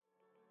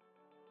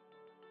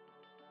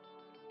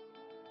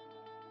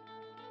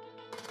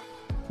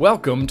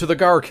Welcome to the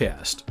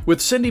GARcast with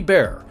Cindy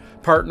Baire,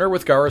 partner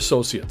with GAR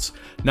Associates,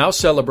 now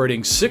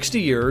celebrating 60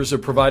 years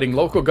of providing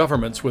local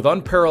governments with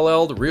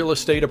unparalleled real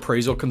estate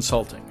appraisal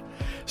consulting.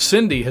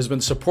 Cindy has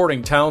been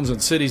supporting towns and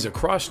cities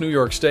across New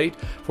York State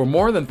for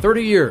more than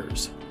 30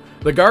 years.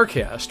 The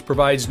GARcast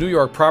provides New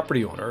York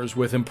property owners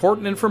with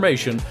important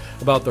information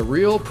about the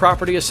real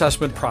property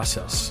assessment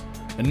process.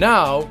 And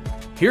now,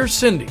 here's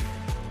Cindy.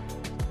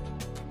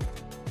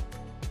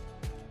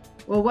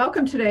 Well,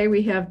 welcome today.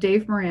 We have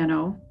Dave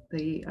Marrano,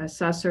 the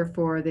assessor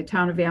for the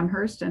Town of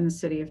Amherst and the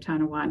City of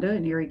Tonawanda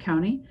in Erie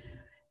County.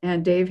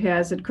 And Dave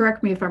has, and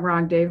correct me if I'm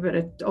wrong, Dave,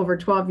 but over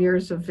 12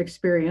 years of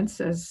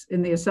experience as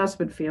in the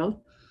assessment field.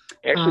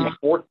 Actually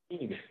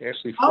 14.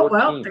 Oh,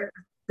 well,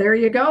 there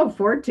you go.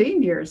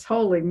 14 years.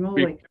 Holy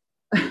moly.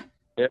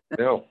 Yeah,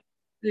 no.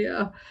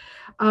 Yeah.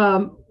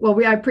 Well,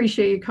 I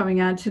appreciate you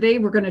coming on. Today,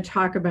 we're going to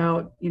talk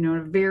about,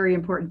 a very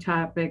important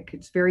topic.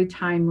 It's very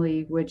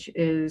timely, which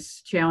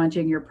is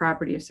challenging your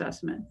property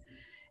assessment.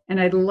 And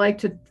I'd like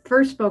to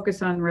first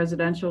focus on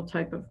residential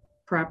type of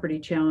property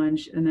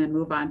challenge and then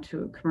move on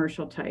to a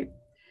commercial type.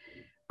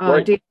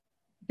 Right.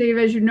 Dave,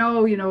 as you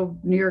know,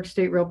 New York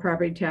State Real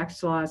Property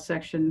Tax Law,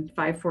 Section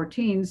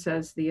 514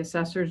 says the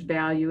assessor's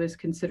value is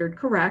considered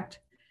correct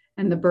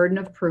and the burden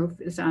of proof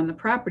is on the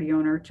property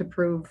owner to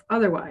prove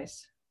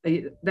otherwise.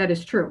 That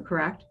is true,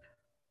 correct?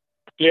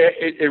 Yeah,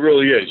 it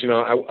really is.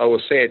 I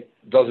will say it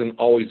doesn't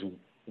always,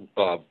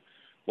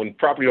 when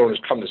property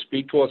owners come to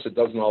speak to us, it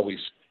doesn't always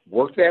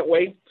work that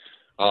way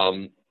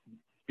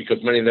because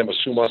many of them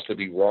assume us to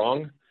be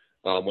wrong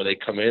when they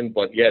come in.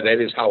 But yeah,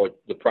 that is how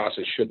the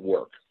process should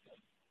work.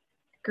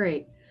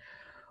 Great.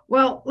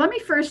 Well, let me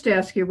first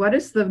ask you, what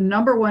is the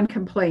number one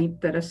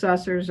complaint that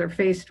assessors are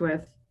faced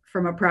with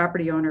from a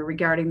property owner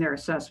regarding their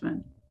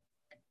assessment?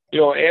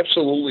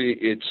 Absolutely,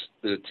 it's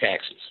the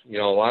taxes. A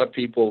lot of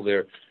people,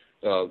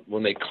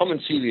 when they come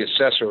and see the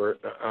assessor,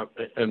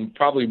 and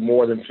probably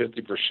more than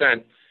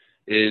 50%,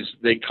 is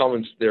their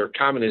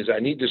comment is, I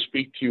need to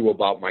speak to you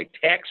about my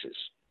taxes.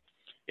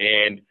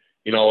 And,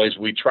 as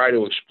we try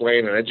to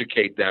explain and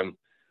educate them,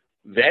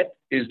 that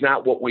is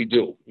not what we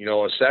do.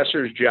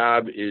 Assessor's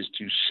job is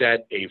to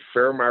set a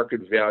fair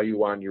market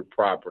value on your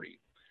property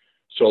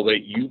so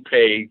that you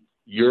pay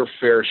your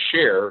fair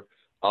share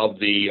of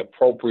the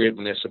appropriate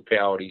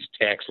municipality's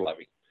tax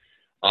levy.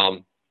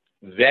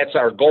 That's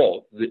our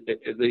goal.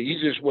 The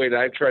easiest way that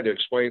I try to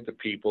explain it to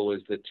people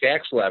is the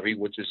tax levy,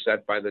 which is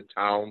set by the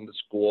town, the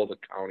school, the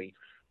county,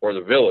 or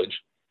the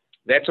village.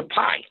 That's a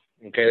pie.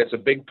 Okay, that's a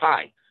big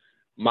pie.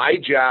 My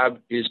job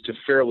is to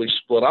fairly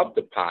split up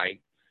the pie,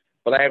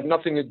 but I have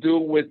nothing to do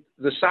with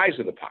the size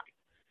of the pie.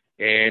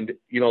 And,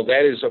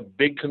 that is a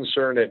big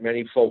concern that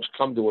many folks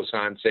come to us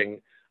on,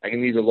 saying, I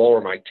need to lower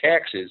my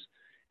taxes.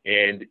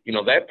 And,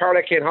 that part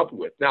I can't help you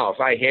with. Now, if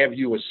I have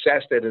you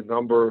assessed at a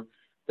number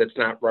that's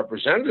not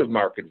representative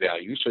market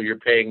value, so you're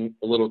paying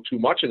a little too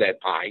much of that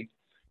pie,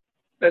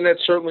 then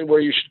that's certainly where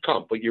you should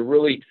come. But you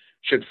really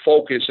should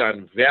focus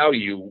on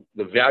value,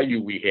 the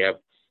value we have,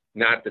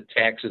 not the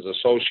taxes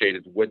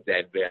associated with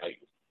that value.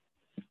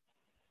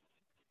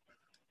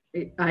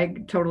 I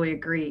totally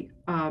agree.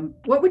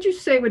 What would you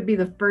say would be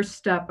the first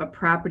step a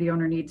property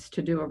owner needs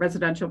to do, a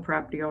residential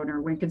property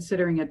owner, when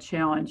considering a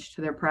challenge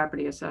to their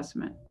property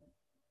assessment?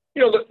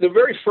 The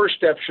very first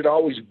step should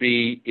always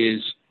be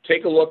is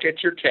take a look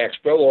at your tax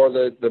bill or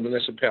the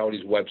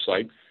municipality's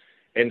website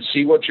and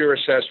see what your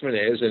assessment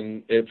is.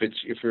 And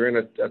if you're in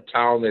a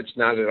town that's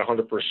not at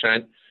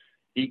 100%,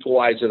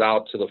 equalize it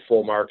out to the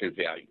full market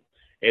value.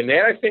 And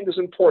that, I think, is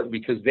important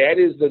because that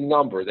is the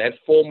number. That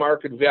full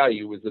market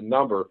value is the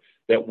number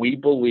that we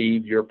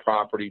believe your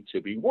property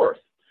to be worth.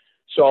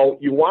 So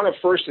you want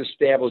to first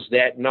establish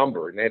that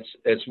number. And that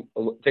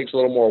takes a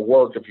little more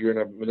work if you're in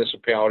a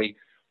municipality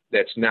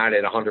that's not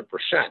at 100%.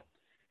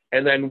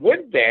 And then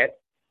with that,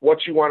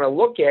 what you want to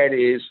look at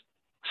is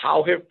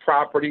how have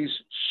properties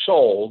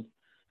sold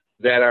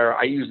that are,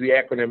 I use the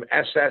acronym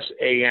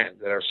SSAN,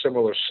 that are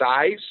similar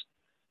size,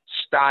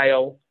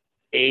 style,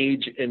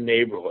 age, and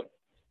neighborhood,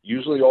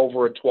 usually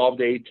over a 12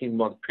 to 18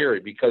 month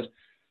period, because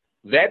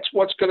that's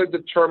what's going to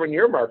determine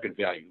your market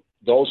value.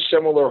 Those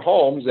similar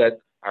homes that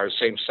are the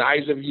same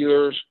size of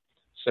yours,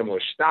 similar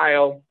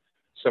style,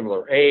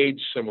 similar age,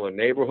 similar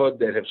neighborhood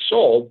that have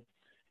sold,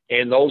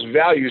 and those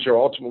values are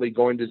ultimately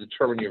going to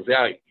determine your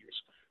values.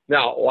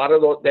 Now, a lot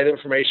of that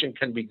information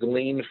can be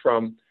gleaned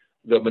from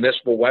the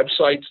municipal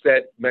websites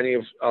that many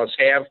of us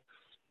have,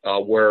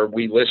 where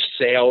we list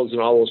sales and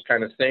all those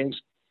kind of things.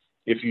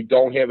 If you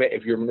don't have it,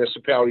 if your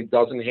municipality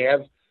doesn't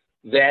have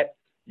that,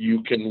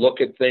 you can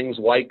look at things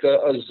like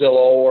a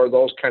Zillow or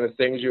those kind of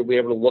things. You'll be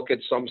able to look at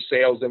some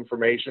sales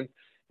information.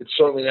 It's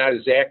certainly not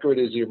as accurate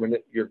as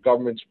your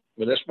government's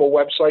municipal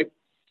website,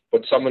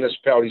 but some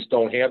municipalities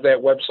don't have that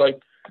website.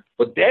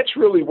 But that's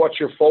really what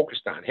you're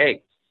focused on.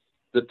 Hey,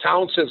 the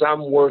town says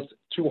I'm worth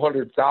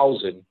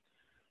 $200,000.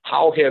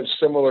 How have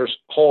similar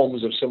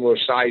homes of similar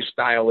size,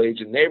 style,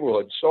 age, and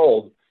neighborhood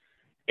sold?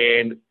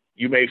 And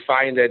you may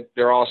find that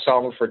they're all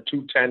selling for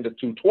 $210,000 to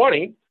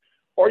 $220,000,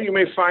 or you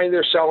may find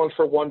they're selling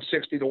for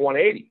 $160,000 to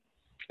 $180,000.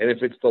 And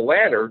if it's the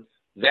latter,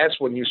 that's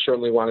when you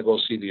certainly want to go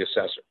see the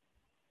assessor.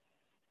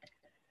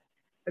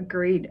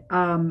 Agreed.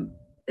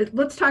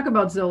 Let's talk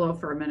about Zillow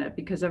for a minute,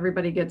 because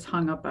everybody gets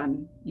hung up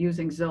on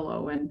using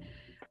Zillow. And,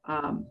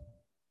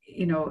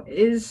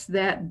 is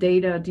that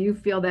data, do you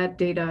feel that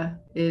data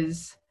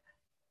is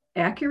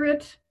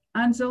accurate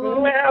on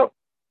Zillow? Well,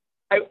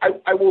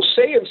 I will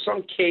say in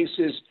some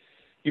cases,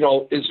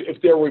 is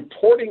if they're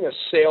reporting a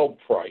sale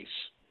price,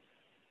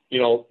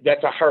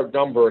 that's a hard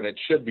number and it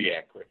should be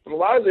accurate. But a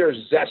lot of their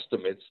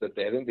estimates I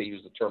think they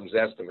use the term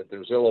estimate,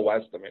 their Zillow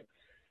estimate,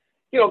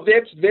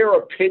 that's their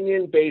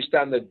opinion based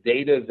on the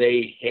data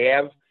they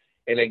have.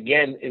 And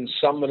again, in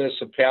some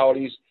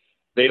municipalities,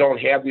 they don't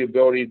have the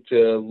ability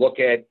to look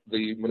at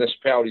the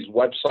municipality's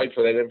website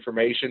for that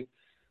information.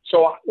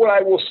 So what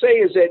I will say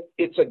is that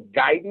it's a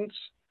guidance.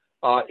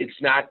 It's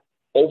not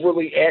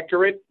overly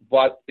accurate,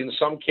 but in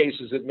some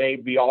cases it may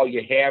be all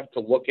you have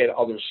to look at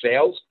other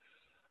sales.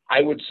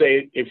 I would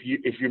say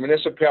if your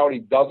municipality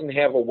doesn't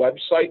have a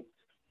website,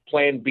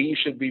 plan B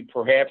should be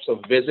perhaps a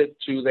visit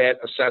to that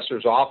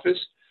assessor's office,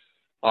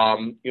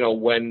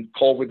 when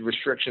COVID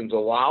restrictions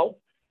allow,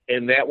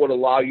 and that would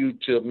allow you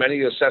to,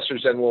 many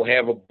assessors then will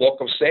have a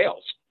book of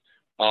sales,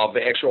 of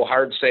actual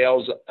hard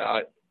sales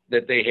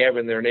that they have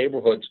in their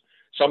neighborhoods.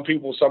 Some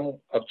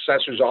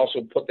assessors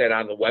also put that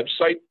on the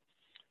website,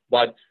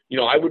 but,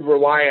 I would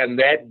rely on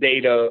that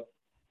data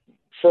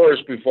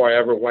first before I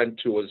ever went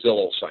to a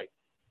Zillow site.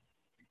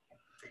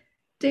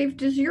 Dave,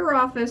 does your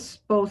office,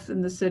 both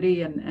in the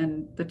city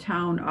and the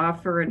town,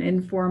 offer an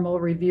informal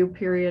review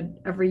period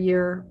every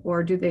year,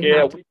 or do they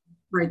have to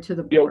write to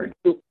the board?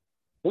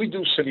 We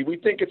do, Cindy. We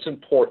think it's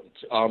important.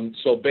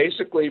 So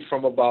basically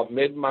from about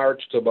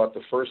mid-March to about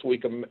the first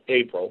week of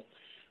April,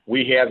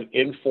 we have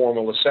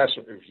informal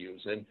assessment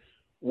reviews. And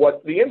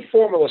what the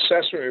informal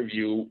assessment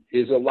review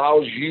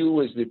allows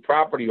you as the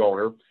property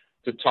owner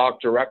to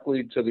talk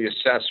directly to the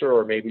assessor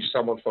or maybe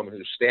someone from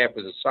whose staff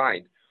is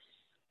assigned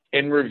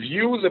and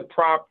review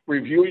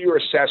your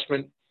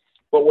assessment,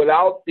 but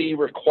without the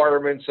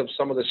requirements of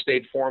some of the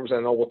state forms I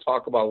know we'll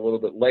talk about a little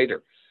bit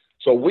later.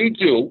 So we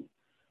do.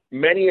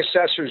 Many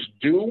assessors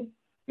do.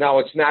 Now,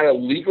 it's not a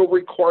legal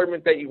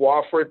requirement that you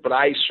offer it, but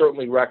I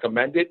certainly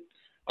recommend it.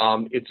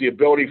 It's the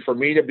ability for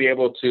me to be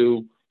able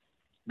to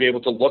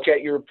look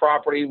at your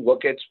property,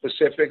 look at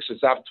specifics.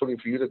 It's an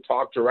opportunity for you to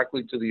talk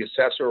directly to the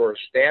assessor or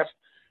staff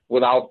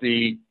without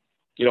the,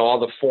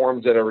 all the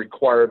forms that are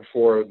required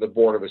for the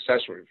Board of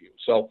Assessment Review.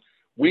 So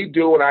we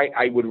do, and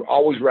I would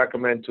always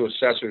recommend to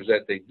assessors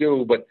that they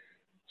do, but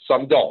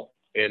some don't.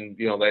 And,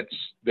 that's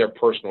their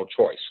personal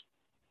choice.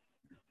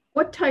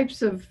 What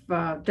types of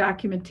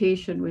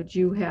documentation would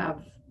you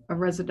have a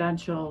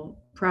residential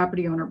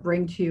property owner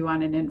bring to you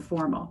on an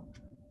informal?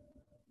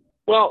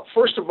 Well,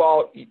 first of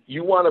all,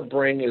 you want to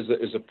bring as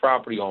a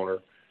property owner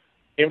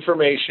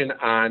information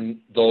on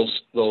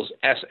those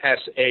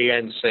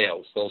SSAN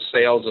sales, those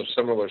sales of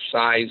similar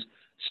size,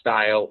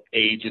 style,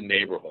 age, and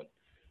neighborhood,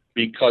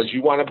 because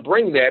you want to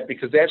bring that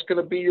because that's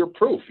going to be your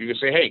proof. You can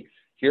say, hey,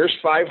 here's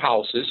 5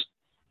 houses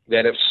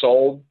that have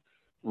sold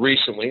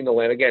recently in the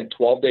land. Again,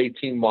 12 to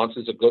 18 months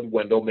is a good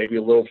window, maybe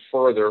a little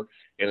further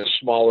in a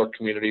smaller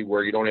community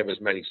where you don't have as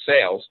many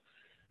sales.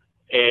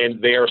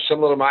 And they are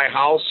similar to my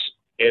house,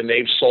 and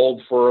they've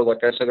sold for,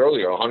 like I said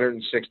earlier,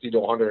 160 to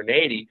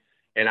 180,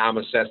 and I'm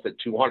assessed at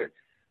 200.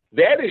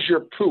 That is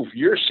your proof.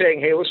 You're saying,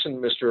 hey,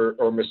 listen, Mr.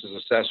 or Mrs.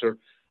 Assessor,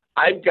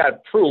 I've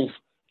got proof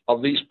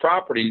of these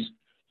properties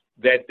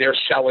that they're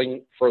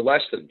selling for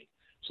less than me.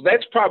 So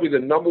that's probably the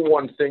number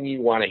one thing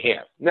you want to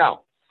have.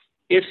 Now,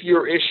 if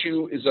your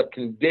issue is a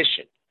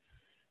condition,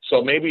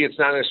 so maybe it's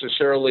not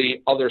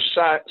necessarily other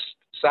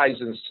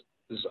sizes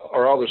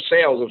or other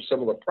sales of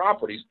similar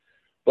properties,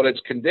 but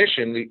it's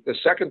condition, the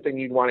second thing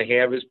you'd want to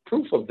have is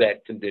proof of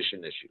that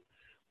condition issue.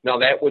 Now,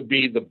 that would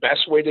be the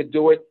best way to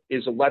do it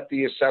is to let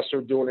the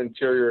assessor do an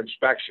interior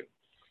inspection.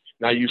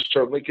 Now, you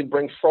certainly can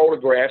bring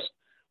photographs,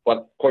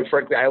 but quite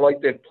frankly, I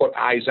like to put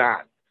eyes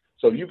on.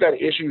 So if you've got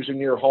issues in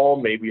your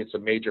home, maybe it's a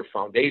major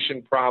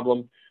foundation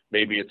problem,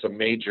 maybe it's a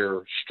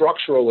major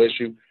structural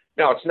issue.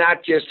 Now, it's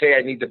not just, hey,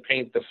 I need to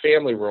paint the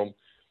family room.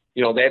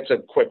 That's a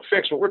quick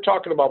fix. But we're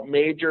talking about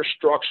major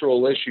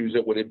structural issues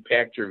that would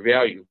impact your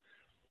value.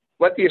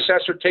 Let the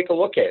assessor take a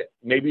look at it.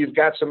 Maybe you've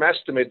got some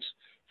estimates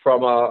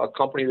from a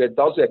company that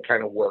does that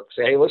kind of work.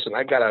 Say, hey, listen,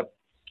 I got a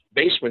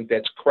basement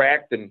that's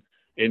cracked and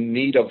in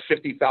need of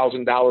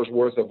 $50,000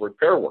 worth of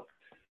repair work.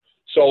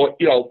 So,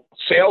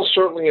 sales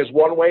certainly is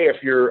one way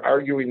if you're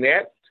arguing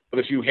that. But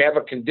if you have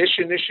a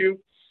condition issue,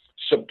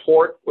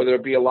 support, whether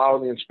it be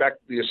allowing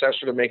the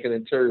assessor to make an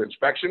interior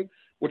inspection,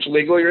 which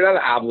legally you're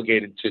not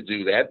obligated to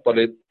do that, but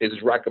it is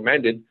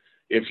recommended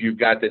if you've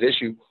got that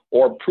issue,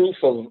 or proof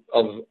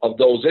of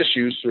those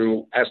issues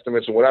through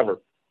estimates or whatever.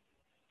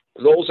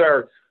 Those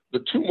are the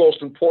 2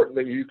 most important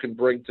that you can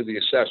bring to the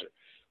assessor.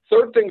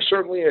 Third thing,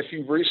 certainly, if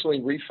you've recently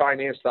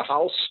refinanced the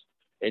house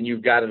and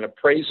you've got an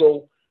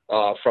appraisal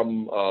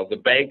from the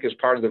bank as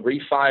part of the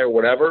refi or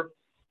whatever,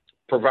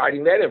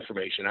 providing that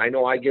information. I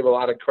know I give a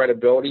lot of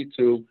credibility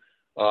to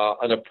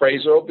an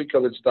appraisal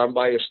because it's done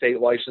by a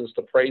state licensed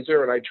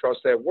appraiser, and I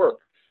trust that work.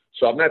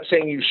 So I'm not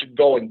saying you should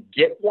go and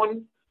get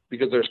one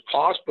because there's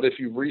cost, but if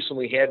you've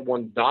recently had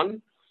one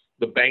done,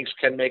 the banks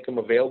can make them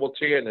available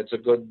to you, and it's a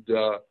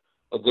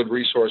good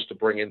resource to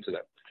bring into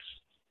them.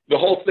 The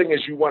whole thing is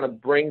you want to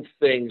bring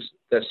things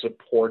that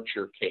support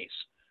your case,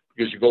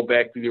 because you go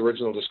back to the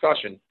original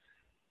discussion.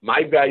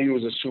 My value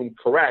is assumed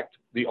correct.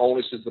 The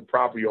onus is the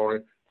property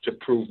owner to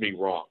prove me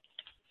wrong.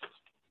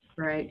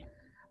 Right.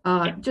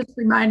 Just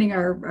reminding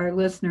our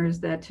listeners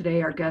that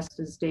today our guest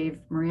is Dave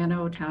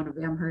Marrano, Town of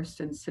Amherst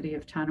and City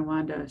of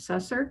Tonawanda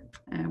assessor,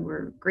 and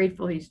we're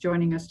grateful he's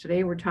joining us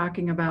today. We're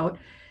talking about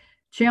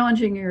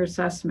challenging your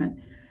assessment.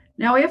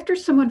 Now, after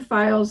someone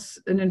files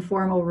an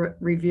informal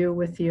review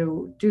with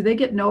you, do they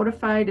get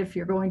notified if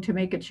you're going to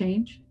make a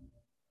change?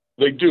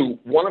 They do,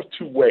 one of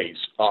two ways.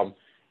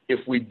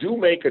 If we do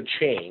make a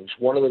change,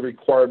 one of the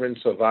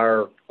requirements of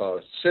our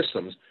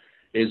systems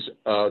is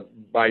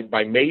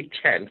by May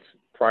 10th,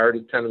 prior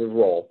to tentative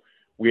roll,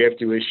 we have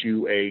to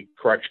issue a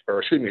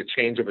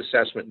change of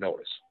assessment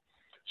notice.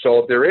 So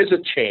if there is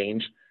a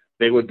change,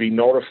 they would be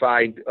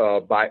notified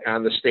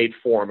on the state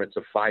form. It's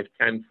a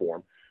 510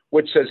 form,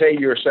 which says, hey,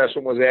 your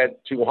assessment was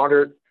at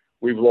 200,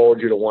 we've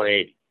lowered you to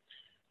 180.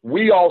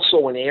 We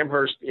also in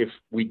Amherst, if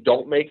we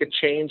don't make a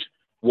change,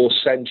 we'll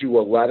send you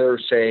a letter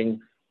saying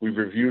we've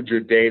reviewed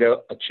your data,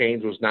 a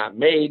change was not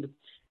made,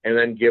 and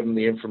then give them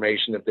the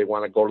information if they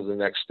want to go to the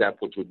next step,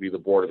 which would be the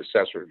Board of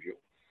Assessor review.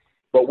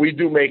 But we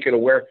do make it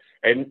aware.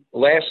 And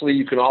lastly,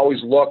 you can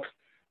always look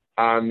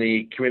on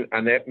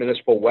that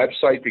municipal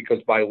website, because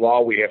by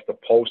law we have to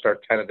post our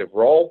tentative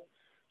roll.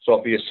 So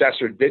if the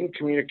assessor didn't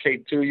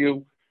communicate to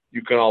you,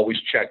 you can always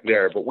check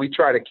there. But we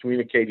try to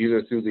communicate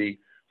either through the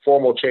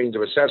formal change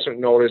of assessment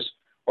notice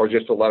or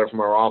just a letter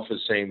from our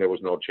office saying there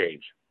was no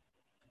change.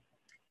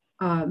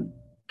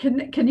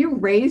 Can you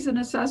raise an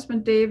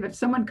assessment, Dave? If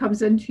someone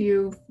comes into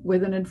you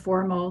with an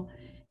informal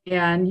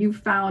and you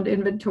found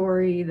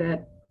inventory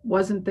that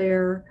wasn't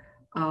there,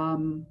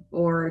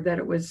 or that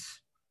it was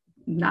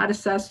not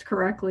assessed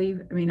correctly.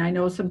 I mean, I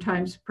know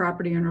sometimes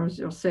property owners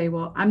will say,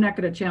 well, I'm not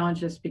going to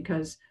challenge this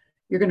because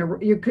you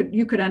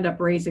could end up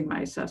raising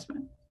my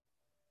assessment.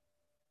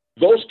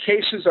 Those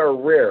cases are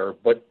rare,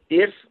 but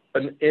if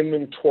an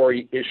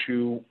inventory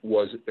issue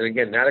was, and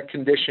again, not a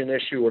condition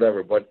issue,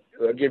 whatever, but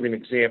I'll give you an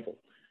example.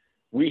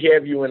 We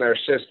have you in our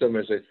system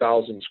as a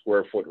 1,000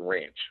 square foot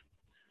ranch.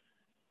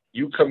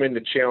 You come in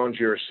to challenge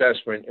your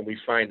assessment and we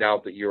find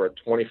out that you're a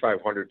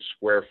 2,500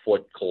 square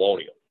foot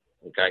colonial,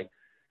 okay?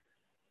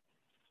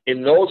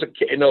 And those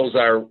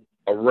are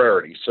a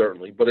rarity,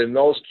 certainly, but in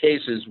those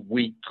cases,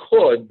 we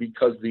could,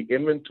 because the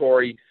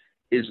inventory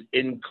is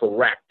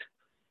incorrect,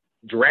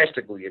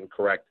 drastically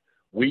incorrect,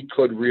 we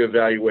could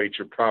reevaluate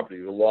your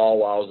property. The law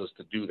allows us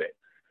to do that.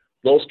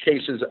 Those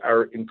cases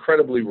are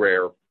incredibly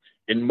rare.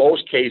 In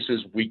most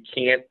cases, we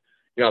can't,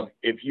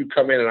 if you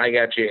come in and I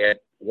got you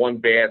at one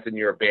bath and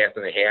you're a bath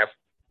and a half,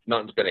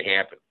 nothing's going to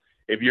happen.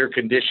 If your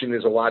condition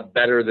is a lot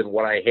better than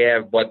what I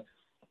have, but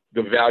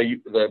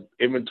the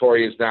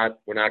inventory is not,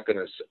 we're not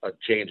going to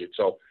change it.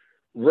 So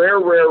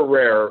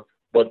rare,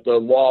 but the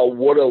law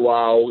would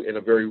allow, in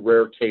a very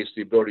rare case,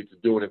 the ability to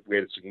do it if we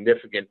had a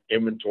significant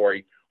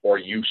inventory or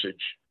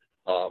usage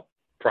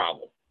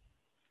problem.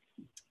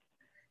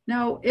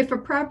 Now, if a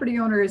property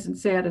owner isn't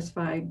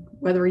satisfied,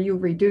 whether you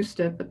reduced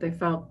it, but they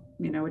felt,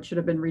 it should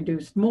have been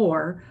reduced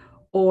more,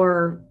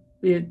 or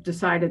you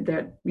decided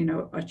that,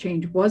 a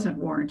change wasn't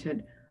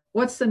warranted,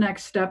 what's the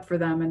next step for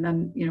them? And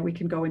then, we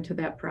can go into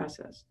that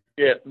process.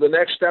 Yeah, the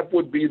next step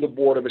would be the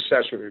Board of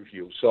Assessor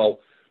review. So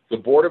the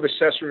Board of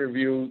Assessor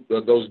review,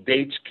 those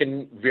dates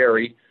can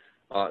vary.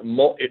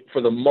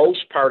 For the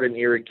most part in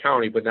Erie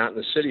County, but not in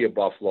the city of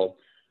Buffalo,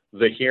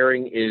 the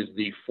hearing is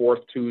the fourth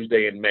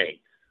Tuesday in May.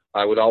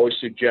 I would always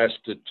suggest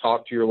to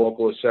talk to your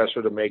local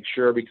assessor to make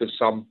sure, because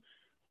some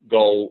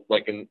go,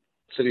 like in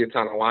City of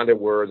Tonawanda,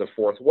 we're the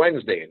fourth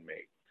Wednesday in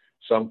May.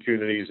 Some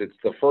communities, it's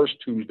the first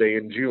Tuesday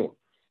in June.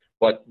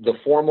 But the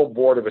formal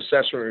Board of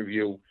Assessment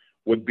review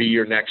would be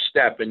your next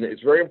step. And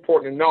it's very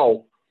important to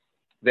know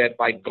that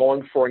by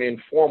going for an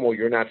informal,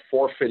 you're not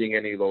forfeiting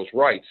any of those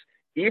rights,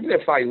 even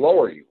if I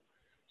lower you.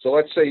 So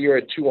let's say you're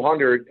at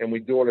 200 and we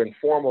do an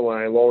informal and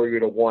I lower you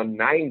to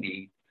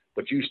 190,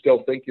 but you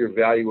still think your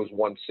value is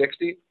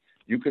 160,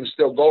 you can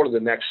still go to the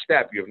next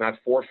step. You have not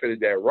forfeited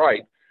that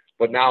right.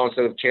 But now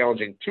instead of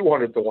challenging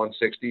 200 to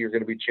 160, you're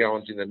going to be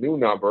challenging the new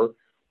number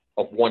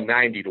of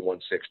 190 to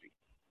 160.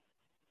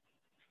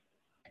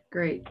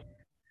 Great.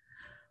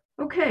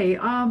 Okay,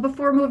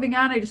 before moving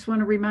on, I just want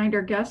to remind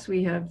our guests,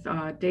 we have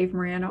Dave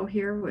Marrano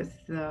here with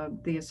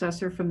the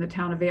assessor from the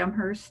Town of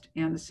Amherst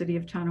and the City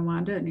of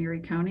Tonawanda in Erie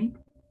County.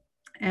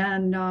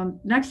 And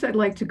next, I'd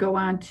like to go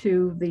on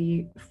to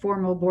the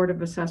formal Board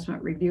of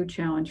Assessment review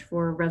challenge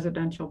for a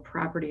residential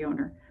property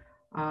owner.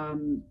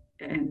 And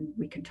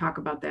we can talk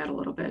about that a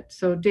little bit.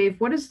 So Dave,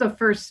 what is the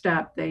first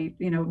step?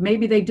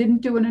 Maybe they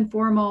didn't do an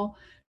informal,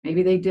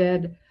 maybe they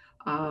did,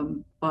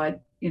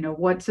 but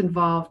what's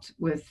involved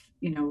with,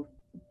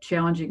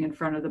 challenging in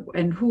front of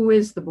and who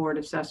is the Board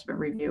Assessment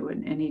review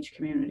in each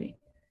community?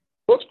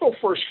 Let's go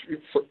first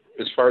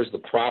as far as the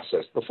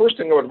process. The first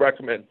thing I would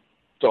recommend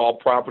to all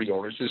property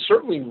owners is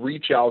certainly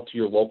reach out to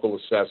your local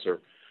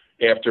assessor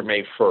after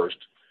May 1st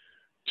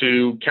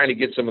to kind of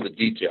get some of the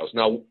details.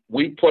 Now,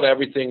 we put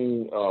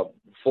everything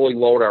fully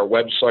load our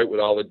website with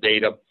all the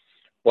data,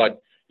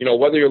 but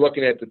whether you're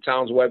looking at the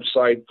town's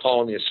website,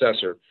 calling the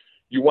assessor,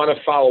 you want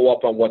to follow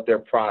up on what their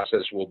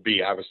process will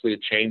be. Obviously,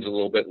 it changed a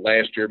little bit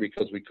last year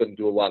because we couldn't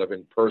do a lot of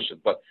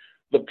in-person, but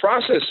the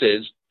process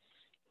is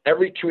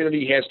every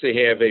community has to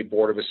have a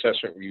Board of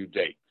Assessment review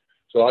date.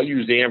 So I'll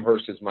use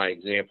Amherst as my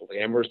example.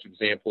 The Amherst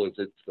example is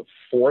it's the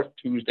 4th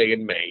Tuesday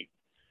in May,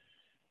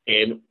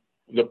 and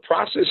the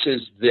process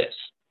is this.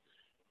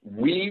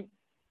 We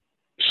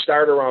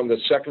start around the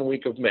second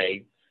week of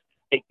May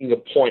taking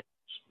appointments.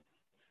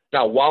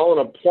 Now, while an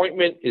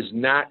appointment is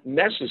not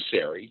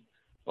necessary,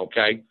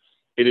 okay,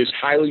 it is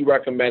highly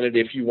recommended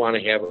if you want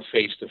to have a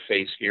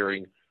face-to-face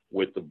hearing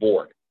with the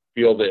board.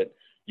 Feel that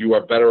you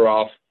are better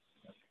off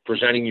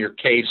presenting your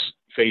case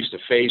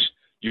face-to-face,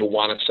 you'll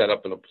want to set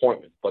up an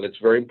appointment. But it's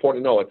very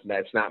important to know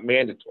that's not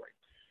mandatory.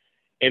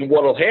 And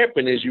what will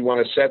happen is you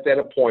want to set that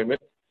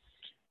appointment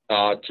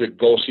to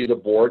go see the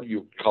board.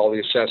 You call the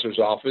assessor's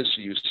office,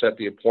 you set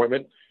the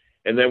appointment,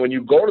 and then when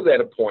you go to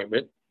that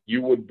appointment,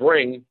 you would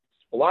bring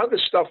a lot of the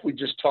stuff we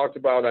just talked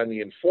about on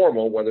the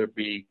informal, whether it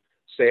be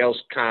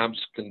sales comps,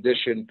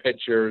 condition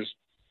pictures,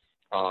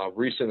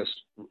 recent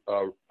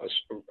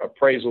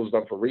appraisals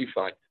done for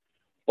refi,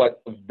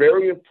 but a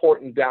very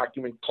important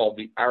document called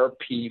the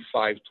RP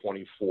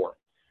 524.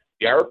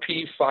 The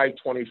RP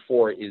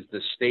 524 is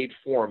the state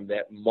form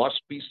that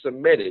must be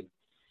submitted,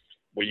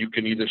 where you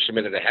can either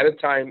submit it ahead of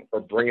time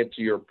or bring it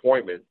to your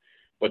appointment,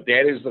 but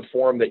that is the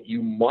form that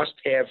you must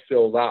have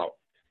filled out.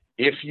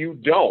 If you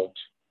don't,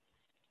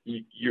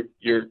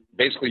 you're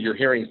basically your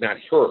hearing is not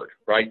heard,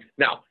 right?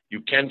 Now, you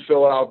can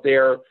fill out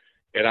there.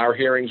 At our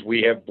hearings,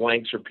 we have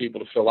blanks for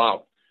people to fill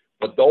out.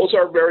 But those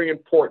are very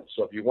important.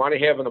 So if you want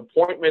to have an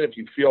appointment, if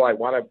you feel I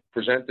want to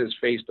present this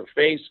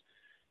face-to-face,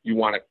 you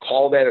want to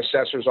call that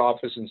assessor's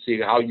office and see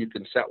how you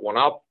can set one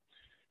up.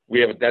 We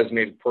have a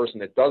designated person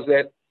that does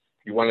that.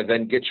 You want to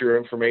then get your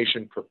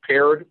information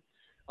prepared.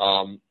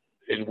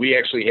 And we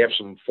actually have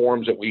some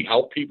forms that we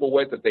help people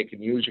with that they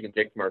can use. You can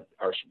take them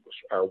from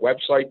our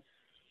website.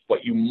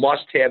 But you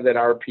must have that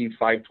RP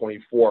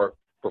 524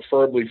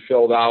 preferably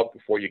filled out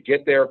before you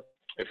get there.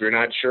 If you're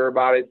not sure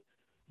about it,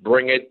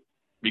 bring it,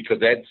 because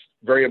that's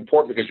very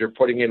important, because you're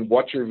putting in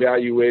what your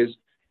value is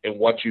and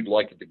what you'd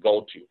like it to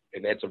go to.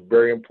 And that's a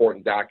very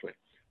important document.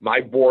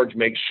 My boards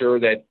make sure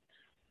that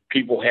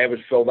people have it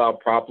filled out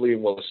properly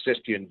and will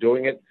assist you in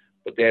doing it,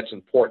 but that's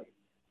important.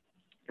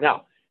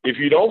 Now, if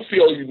you don't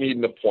feel you need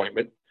an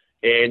appointment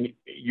and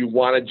you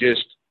want to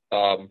just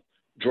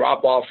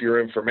drop off your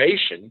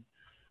information,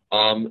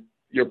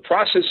 your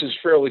process is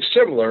fairly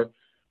similar,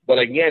 but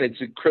again, it's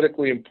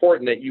critically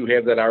important that you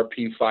have that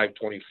RP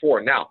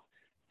 524. Now,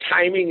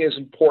 timing is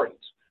important.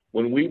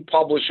 When we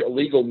publish a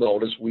legal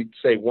notice, we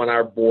say when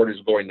our board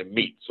is going to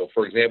meet. So,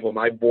 for example,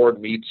 my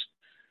board meets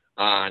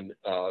on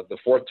the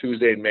 4th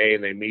Tuesday in May,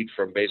 and they meet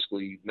from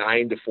basically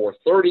 9 to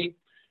 4:30,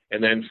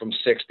 and then from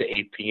 6 to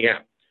 8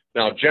 p.m.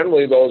 Now,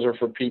 generally, those are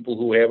for people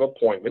who have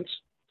appointments,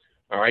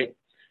 all right?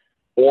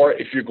 Or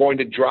if you're going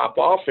to drop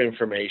off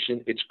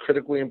information, it's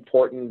critically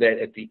important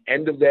that at the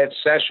end of that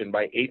session,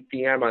 by 8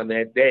 p.m. on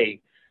that day,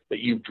 that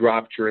you've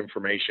dropped your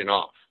information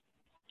off.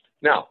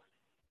 Now,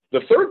 the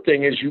third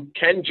thing is you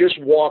can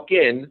just walk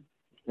in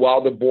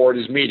while the board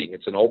is meeting.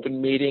 It's an open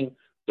meeting.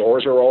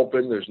 Doors are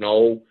open. There's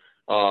no,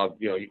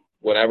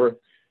 whatever.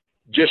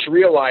 Just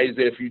realize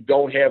that if you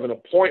don't have an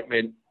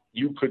appointment,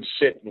 you could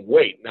sit and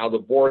wait. Now, the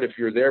board, if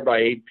you're there by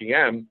 8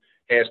 p.m.,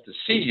 has to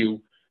see you,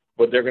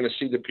 but they're going to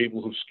see the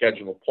people who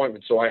schedule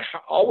appointments. So I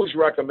always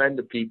recommend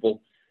to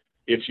people,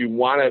 if you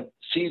want to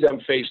see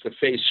them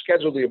face-to-face,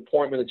 schedule the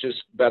appointment. It's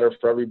just better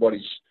for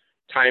everybody's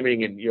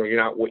timing, and you're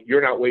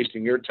not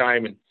wasting your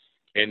time,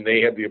 and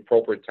they have the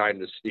appropriate time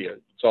to see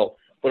it. So,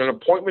 but an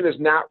appointment is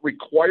not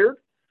required.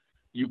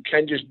 You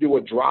can just do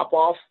a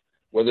drop-off,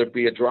 whether it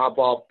be a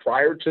drop-off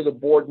prior to the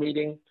board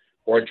meeting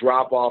or a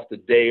drop-off the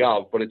day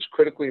of. But it's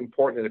critically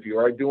important that if you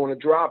are doing a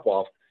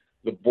drop-off,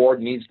 the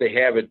board needs to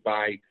have it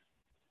by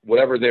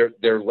whatever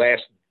their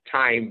last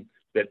time.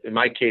 That in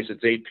my case,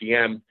 it's 8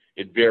 p.m.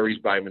 It varies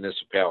by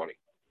municipality.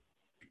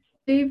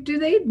 Dave, do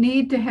they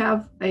need to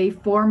have a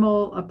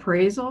formal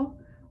appraisal?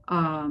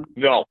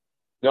 No,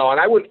 and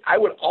I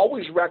would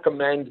always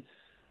recommend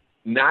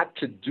not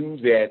to do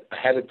that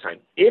ahead of time.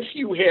 If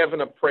you have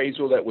an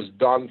appraisal that was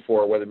done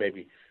for, whether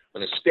maybe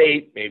an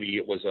estate, maybe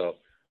it was a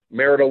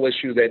marital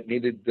issue that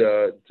needed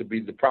the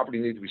property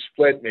needed to be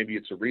split, maybe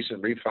it's a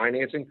recent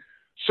refinancing,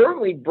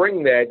 certainly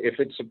bring that if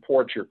it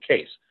supports your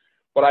case.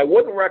 But I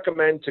wouldn't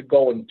recommend to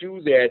go and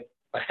do that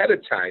ahead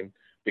of time,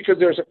 because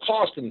there's a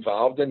cost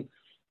involved. And,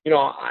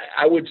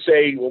 I would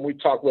say when we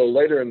talk a little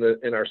later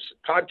in our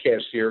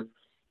podcast here,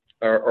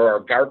 or our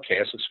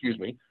Garcast, excuse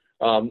me,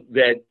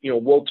 that,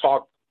 we'll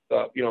talk,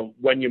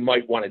 when you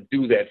might want to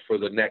do that for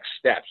the next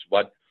steps,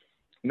 but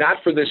not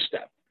for this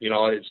step.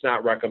 It's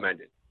not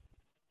recommended.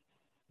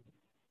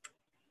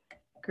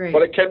 Great.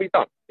 But it can be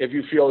done if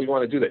you feel you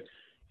want to do that.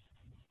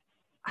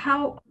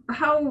 how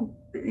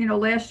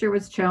last year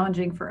was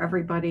challenging for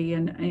everybody,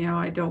 and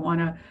I don't want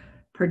to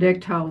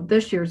predict how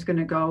this year's going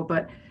to go,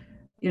 but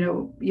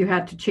you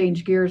had to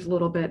change gears a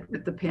little bit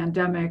with the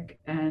pandemic,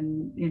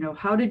 and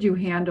how did you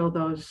handle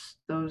those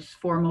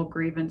formal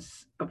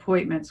grievance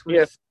appointments with?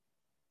 Yes.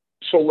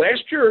 So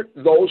last year,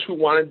 those who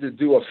wanted to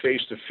do a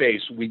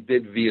face-to-face, we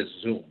did via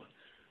Zoom.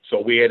 So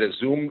we had a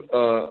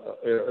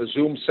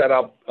Zoom set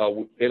up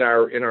in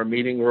our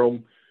meeting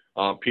room.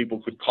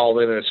 People could call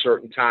in at a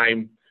certain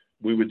time.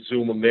 We would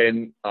Zoom them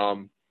in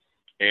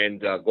and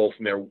go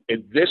from there.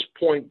 At this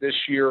point this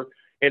year,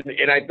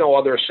 and I know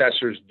other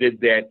assessors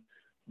did that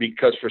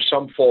because for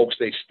some folks,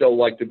 they still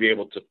like to be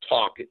able to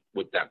talk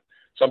with them.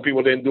 Some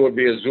people didn't do it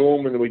via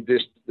Zoom, and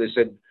they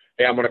said,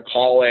 hey, I'm going to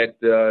call at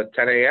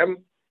 10 a.m.,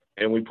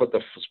 and we put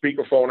the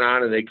speakerphone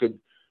on, and they could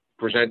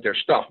present their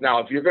stuff. Now,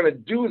 if you're going to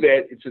do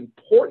that, it's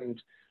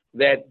important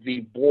that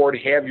the board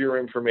have your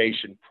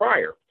information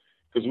prior,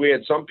 because we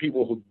had some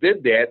people who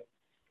did that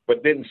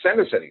but didn't send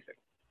us anything.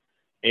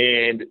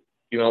 And,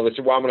 they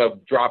said, well, I'm going to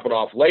drop it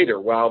off later.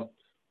 Well,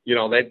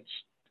 that's,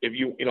 if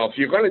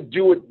you're going to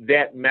do it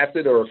that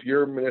method, or if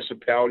your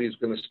municipality is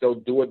going to still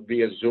do it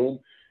via Zoom,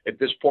 at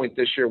this point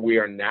this year, we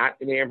are not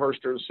in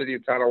Amherst or the City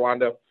of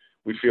Tonawanda.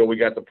 We feel we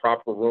got the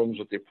proper rooms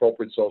with the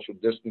appropriate social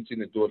distancing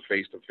to do it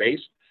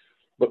face-to-face.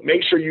 But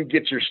make sure you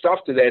get your stuff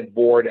to that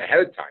board ahead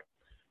of time,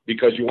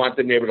 because you want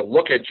them to be able to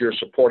look at your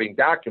supporting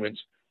documents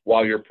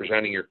while you're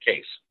presenting your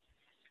case.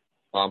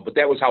 But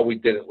that was how we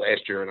did it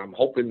last year, and I'm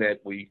hoping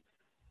that we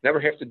never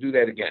have to do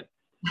that again.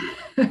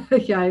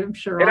 Yeah, I'm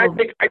sure. And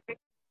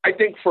I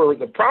think for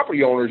the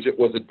property owners, it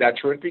was a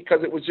detriment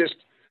because it was just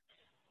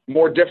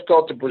more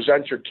difficult to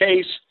present your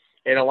case,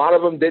 and a lot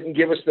of them didn't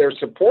give us their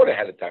support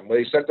ahead of time.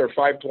 They sent their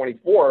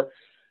 524,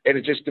 and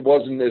it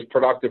wasn't as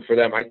productive for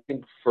them. I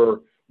think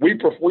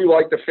we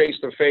like the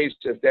face-to-face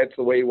if that's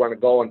the way you want to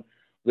go, and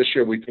this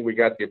year we think we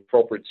got the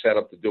appropriate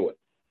setup to do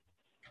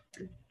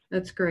it.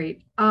 That's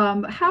great.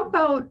 How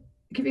about,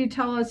 can you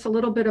tell us a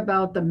little bit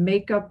about the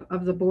makeup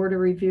of the board of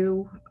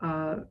review?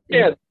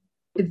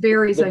 It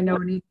varies, I know,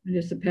 in each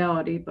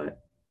municipality, but.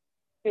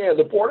 Yeah,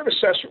 the Board of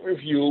Assessment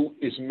Review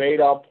is made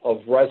up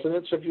of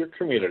residents of your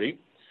community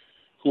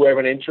who have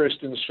an interest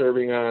in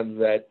serving on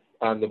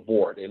the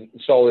board. And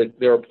so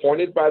they're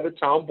appointed by the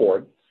town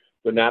board.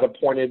 They're not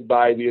appointed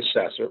by the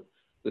assessor.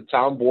 The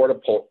town board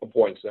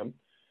appoints them.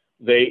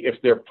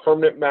 If they're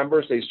permanent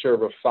members, they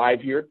serve a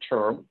 5-year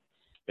term,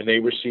 and they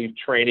receive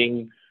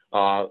training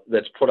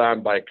that's put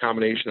on by a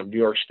combination of New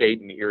York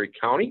State and Erie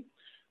County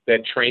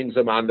that trains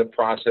them on the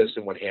process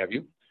and what have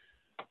you.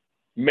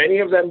 Many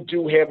of them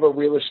do have a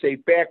real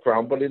estate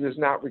background, but it is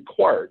not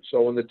required.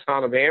 So in the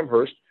town of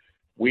Amherst,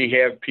 we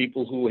have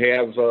people who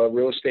have a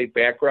real estate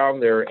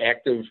background. They're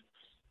active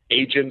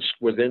agents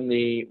within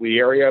the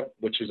area,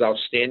 which is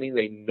outstanding.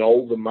 They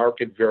know the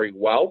market very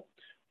well,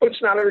 but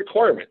it's not a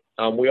requirement.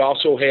 We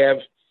also have,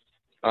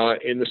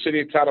 in the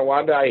city of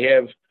Tonawanda, I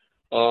have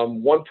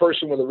one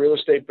person with a real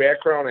estate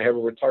background. I have a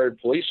retired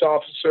police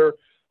officer.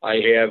 I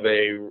have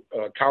a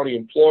county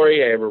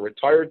employee. I have a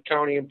retired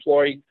county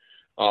employee.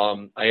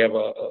 I have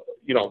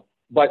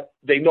but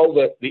they know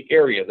the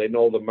area. They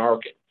know the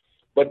market.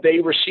 But they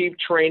receive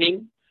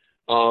training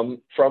from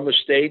the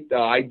state.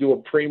 I do a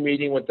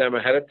pre-meeting with them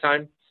ahead of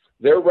time.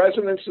 They're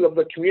residents of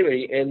the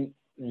community, and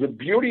the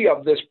beauty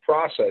of this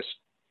process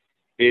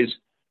is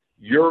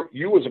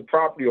you as a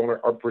property owner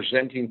are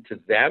presenting to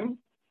them,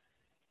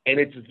 and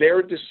it's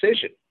their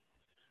decision.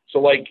 So,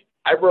 like,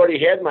 I've already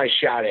had my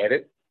shot at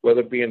it, whether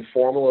it be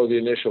informal or the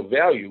initial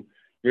value.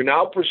 You're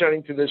now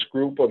presenting to this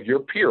group of your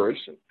peers,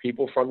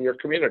 people from your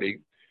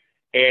community,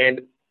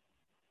 and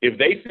if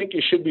they think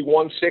you should be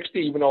 160,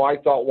 even though I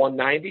thought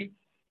 190,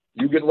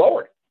 you get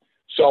lowered.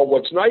 So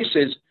what's nice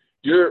is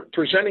you're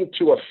presenting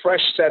to a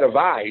fresh set of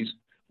eyes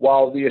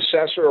while the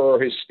assessor or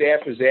his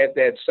staff is at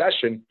that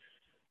session.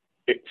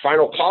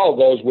 Final call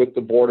goes with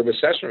the Board of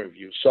Assessment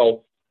Review.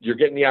 So you're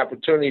getting the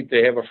opportunity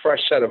to have a fresh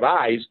set of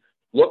eyes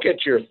look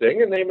at your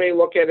thing, and they may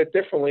look at it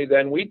differently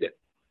than we did.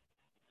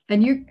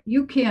 And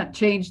you can't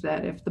change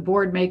that. If the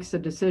board makes a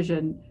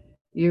decision,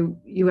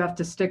 you have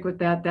to stick with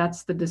that.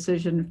 That's the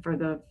decision for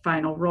the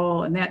final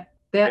roll, and that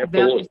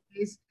value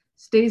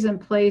stays in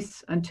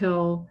place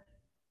until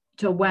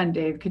when,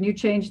 Dave? Can you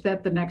change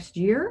that the next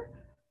year?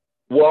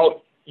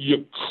 Well,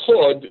 you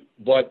could,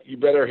 but you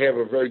better have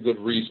a very good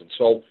reason.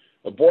 So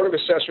a Board of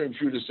Assessment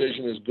Review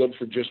decision is good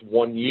for just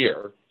 1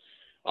 year.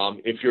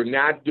 If you're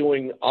not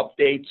doing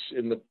updates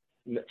in the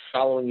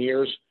following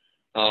years,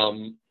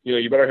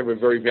 you better have a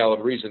very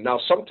valid reason. Now,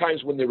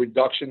 sometimes when the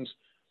reductions,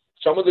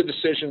 some of the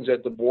decisions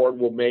that the board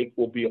will make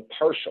will be a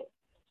partial.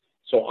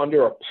 So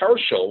under a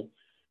partial,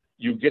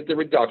 you get the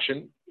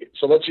reduction.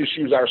 So let's just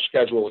use our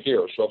schedule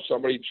here. So if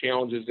somebody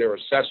challenges their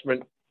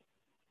assessment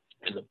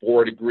and the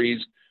board agrees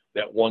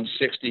that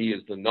 160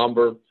 is the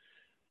number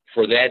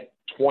for that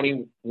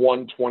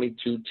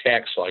 21-22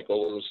 tax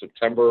cycle, the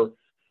September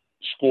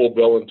school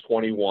bill in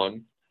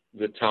 21,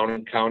 the town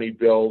and county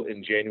bill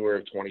in January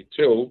of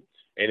 22,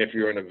 and if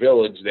you're in a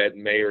village, that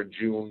May or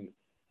June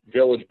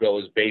village bill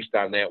is based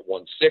on that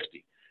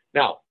 160.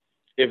 Now,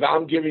 if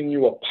I'm giving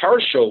you a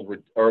partial,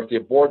 or if the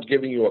board's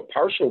giving you a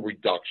partial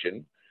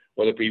reduction,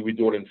 whether it be we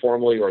do it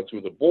informally or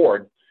through the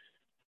board,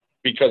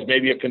 because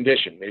maybe a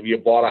condition, maybe you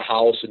bought a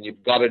house and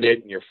you've gutted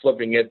it and you're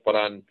flipping it, but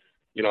on,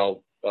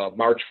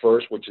 March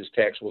 1st, which is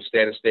taxable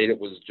status date, it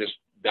was just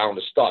down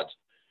to studs.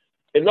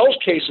 In those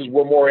cases,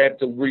 we're more apt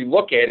to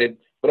relook at it,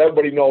 but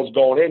everybody knows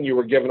going in, you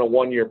were given a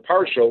 1-year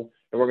partial,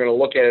 and we're going to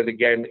look at it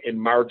again in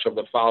March of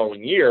the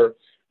following year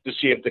to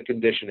see if the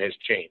condition has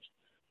changed.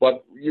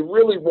 But you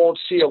really won't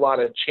see a lot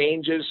of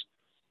changes.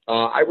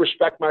 I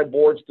respect my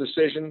board's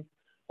decision.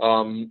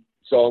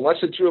 So unless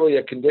it's really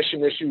a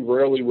condition issue,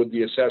 rarely would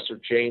the assessor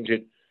change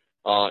it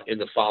in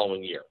the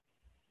following year.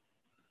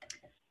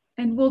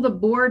 And will the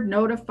board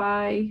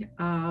notify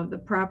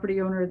the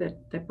property owner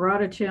that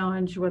brought a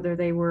challenge, whether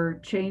they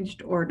were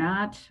changed or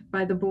not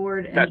by the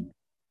board? And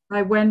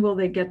by when will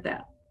they get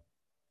that?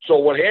 So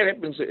what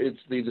happens, it's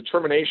the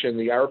determination,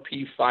 the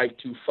RP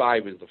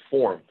 525 is the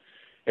form.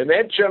 And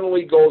that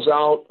generally goes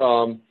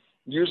out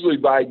usually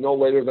by no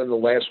later than the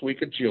last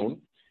week of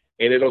June.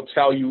 And it'll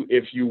tell you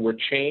if you were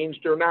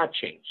changed or not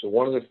changed. So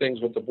one of the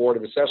things with the Board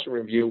of Assessment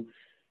Review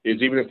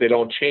is even if they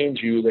don't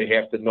change you, they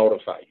have to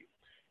notify you.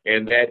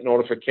 And that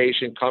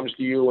notification comes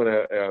to you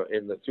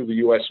through the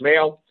U.S.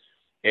 mail,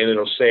 and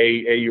it'll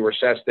say, hey, you were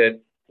assessed at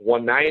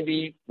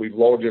 190, we've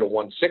lowered you to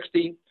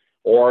 160,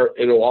 or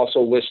it'll also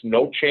list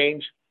no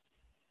change.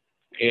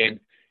 And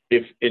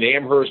if in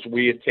Amherst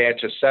we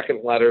attach a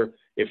second letter,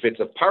 if it's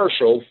a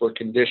partial for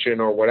condition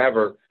or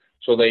whatever,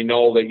 so they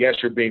know that, yes,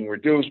 you're being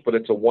reduced, but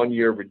it's a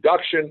 1-year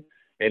reduction,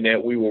 and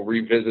that we will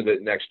revisit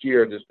it next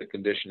year if the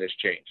condition has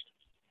changed.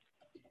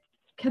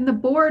 Can the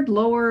board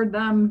lower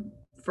them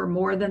for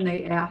more than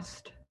they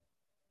asked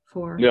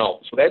for? No.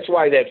 So that's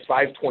why that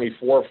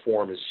 524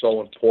 form is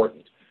so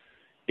important.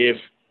 If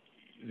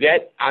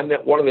that, on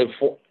that, one of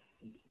the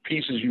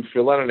pieces you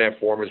fill in on that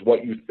form is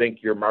what you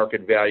think your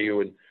market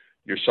value and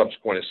your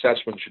subsequent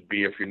assessment should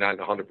be if you're not in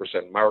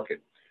 100%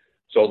 market.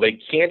 So they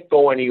can't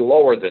go any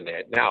lower than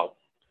that. Now,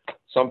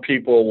 some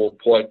people will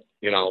put,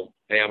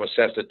 hey, I'm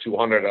assessed at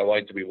 200. I'd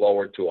like to be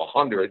lowered to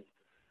 $100.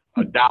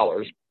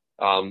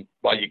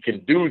 But you can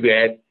do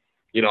that,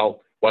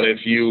 but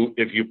if you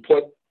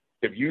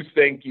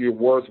think you're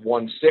worth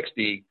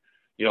 160,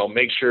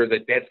 make sure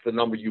that that's the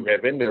number you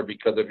have in there,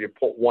 because if you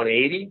put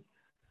 180,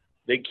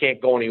 they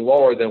can't go any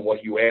lower than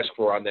what you ask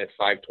for on that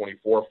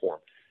 524 form.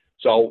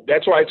 So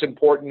that's why it's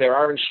important. There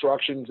are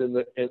instructions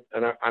on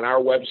our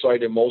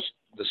website and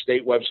the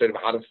state website of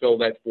how to fill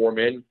that form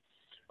in.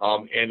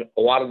 And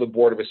a lot of the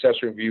Board of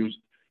Assessment Reviews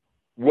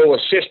will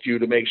assist you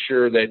to make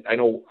sure that, I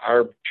know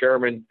our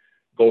chairman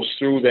goes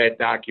through that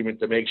document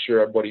to make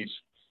sure everybody's,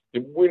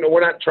 we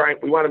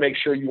want to make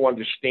sure you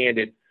understand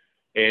it,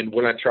 and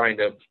we're not trying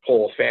to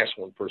pull a fast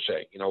one per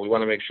se. We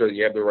want to make sure that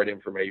you have the right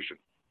information.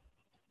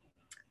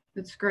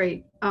 That's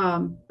great.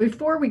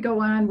 Before we go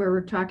on,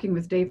 we're talking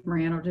with Dave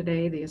Marrano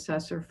today, the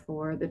assessor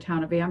for the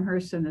Town of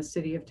Amherst and the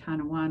City of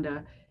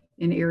Tonawanda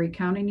in Erie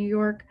County, New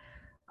York.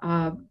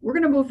 We're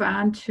going to move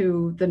on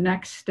to the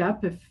next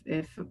step.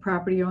 If a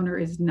property owner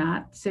is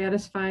not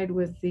satisfied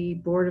with the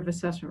Board of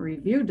Assessment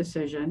Review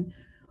decision,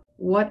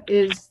 what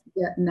is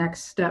that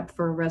next step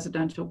for a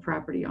residential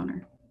property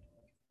owner?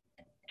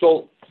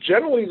 So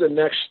generally the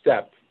next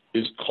step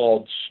is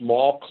called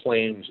Small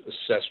Claims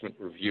Assessment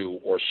Review,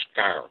 or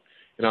SCAR.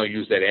 And I'll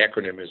use that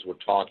acronym as we're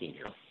talking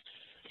here.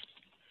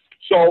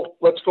 So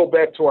let's go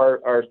back to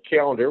our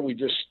calendar.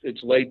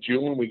 It's late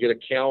June. We get a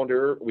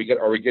calendar. We get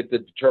the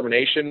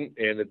determination,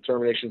 and the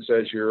determination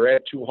says you're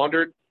at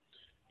 200,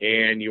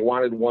 and you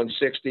wanted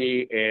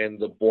 160, and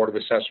the Board of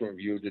Assessment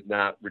Review did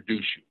not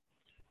reduce you,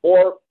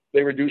 or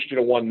they reduced you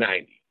to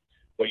 190,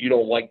 but you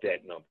don't like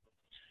that number.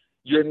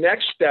 Your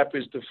next step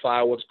is to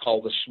file what's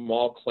called a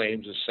Small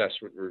Claims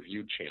Assessment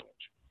Review challenge.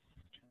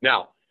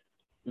 Now,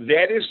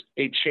 that is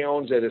a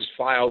challenge that is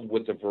filed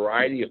with a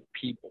variety of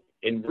people.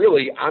 And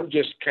really, I'm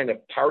just kind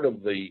of part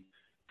of the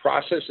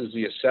process as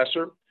the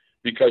assessor,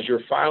 because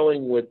you're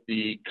filing with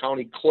the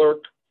county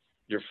clerk,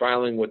 you're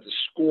filing with the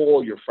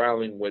school, you're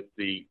filing with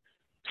the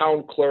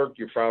town clerk,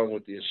 you're filing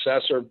with the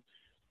assessor,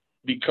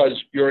 because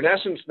you're in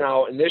essence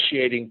now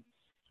initiating,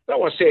 I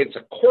don't want to say it's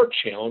a court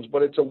challenge,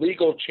 but it's a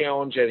legal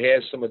challenge that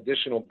has some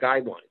additional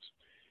guidelines.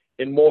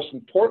 And most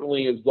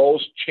importantly is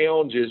those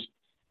challenges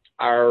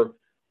are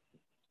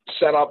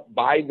set up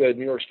by the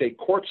New York State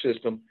court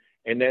system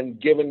and then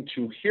given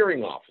to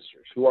hearing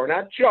officers who are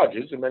not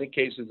judges. In many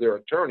cases, they're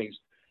attorneys,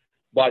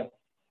 but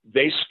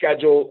they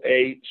schedule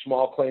a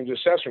small claims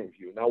assessment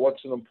review. Now,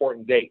 what's an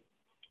important date?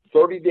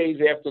 30 days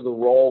after the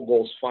roll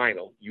goes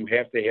final, you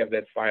have to have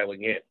that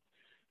filing in.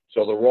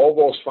 So the roll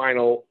goes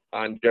final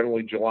on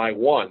generally July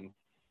 1.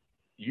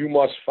 You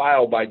must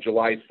file by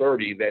July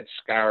 30 that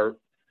SCAR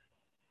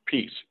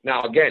piece.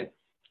 Now, again,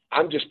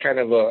 I'm just kind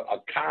of a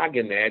cog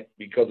in that,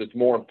 because it's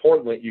more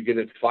important that you get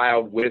it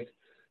filed with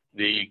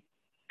the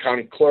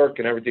county clerk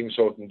and everything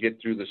so it can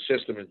get through the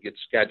system and get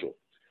scheduled.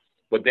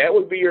 But that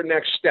would be your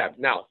next step.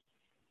 Now,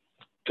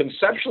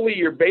 conceptually,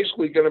 you're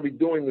basically going to be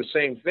doing the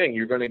same thing.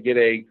 You're going to get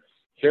a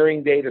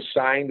hearing date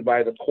assigned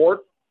by the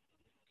court,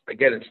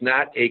 again, it's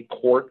not a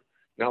court,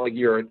 not like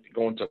you're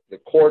going to the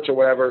courts or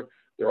whatever.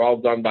 They're all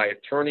done by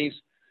attorneys.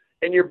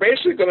 And you're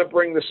basically going to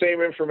bring the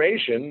same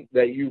information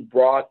that you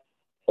brought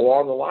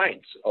along the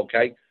lines,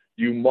 okay?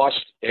 You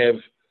must have,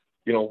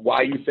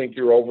 why you think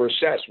you're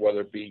overassessed,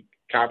 whether it be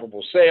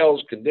comparable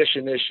sales,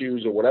 condition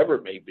issues, or whatever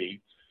it may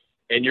be.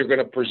 And you're going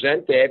to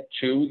present that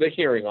to the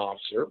hearing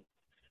officer.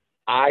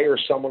 I or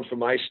someone from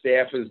my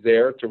staff is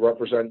there to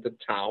represent the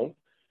town,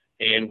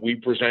 and we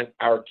present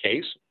our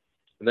case.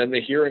 And then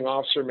the hearing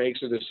officer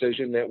makes a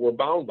decision that we're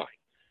bound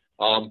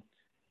by.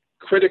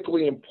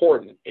 Critically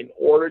important, in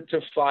order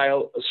to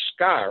file a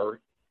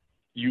SCAR,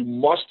 you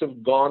must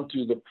have gone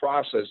through the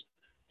process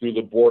through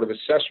the Board of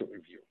Assessment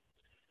Review.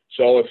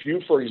 So if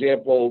you, for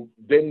example,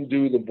 didn't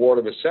do the Board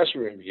of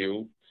Assessment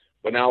Review,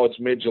 but now it's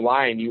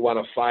mid-July and you want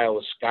to file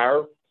a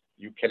SCAR,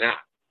 you cannot.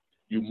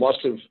 You must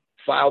have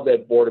filed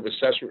that Board of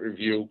Assessment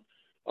Review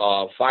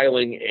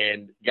filing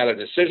and got a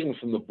decision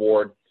from the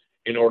board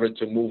in order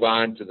to move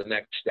on to the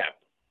next step.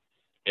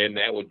 And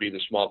that would be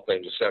the Small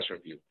Claims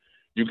Assessment Review.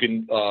 You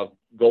can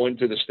go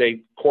into the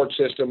state court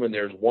system, and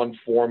there's one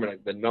form, and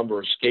the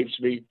number escapes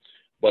me,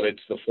 but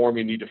it's the form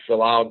you need to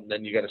fill out, and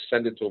then you got to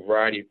send it to a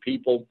variety of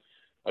people.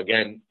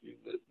 Again,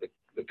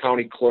 the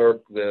county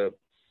clerk, the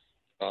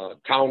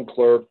town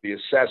clerk, the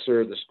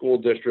assessor, the school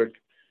district,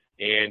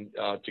 and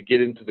to get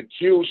into the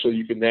queue so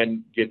you can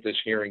then get this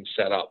hearing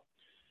set up.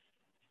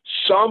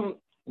 Some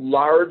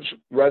large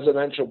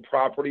residential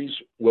properties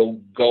will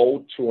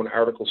go to an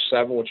Article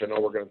 7, which I know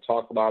we're going to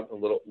talk about in a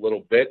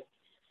little bit.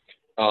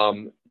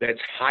 That's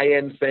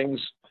high-end things.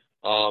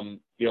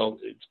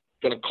 It's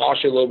going to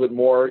cost you a little bit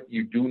more.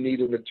 You do need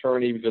an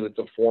attorney because it's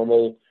a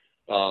formal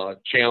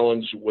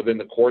challenge within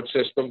the court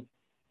system.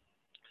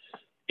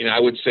 I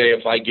would say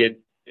if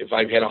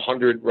I've had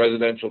 100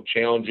 residential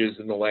challenges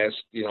in the last,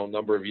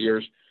 number of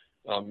years,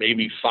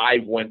 maybe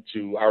 5 went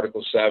to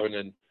Article 7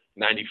 and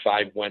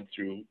 95 went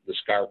through the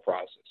SCAR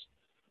process.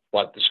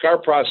 But the SCAR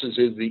process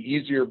is the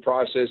easier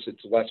process.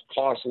 It's less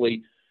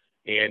costly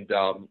and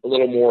a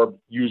little more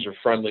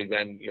user-friendly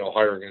than,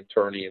 hiring an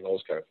attorney and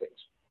those kind of things.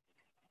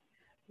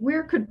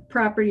 Where could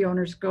property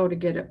owners go to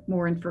get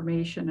more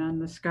information on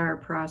the SCAR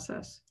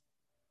process?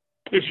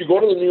 If you go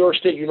to the New York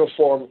State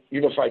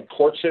Unified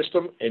Court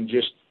System and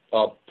just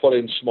put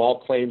in Small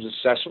Claims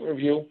Assessment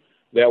Review,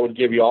 that would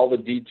give you all the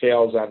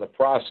details on the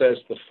process,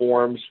 the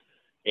forms,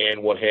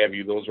 and what have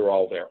you. Those are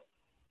all there.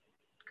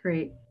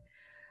 Great.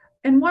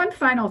 And one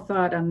final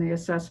thought on the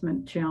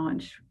assessment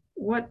challenge.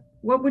 What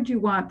would you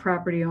want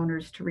property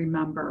owners to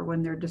remember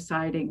when they're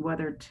deciding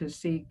whether to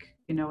seek,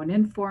 an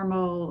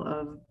informal,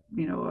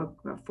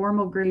 a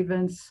formal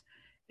grievance,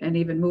 and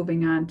even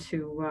moving on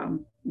to,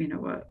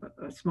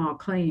 a small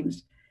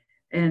claims?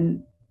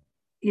 And,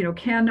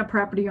 can a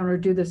property owner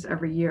do this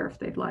every year if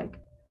they'd like?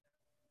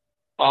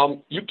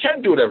 You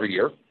can do it every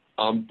year,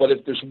 but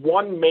if there's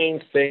one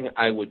main thing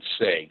I would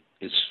say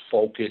is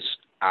focus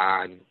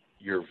on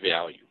your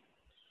value.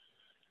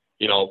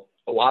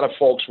 A lot of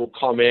folks will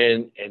come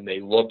in and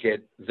they look at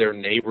their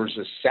neighbor's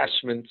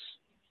assessments.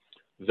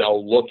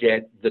 They'll look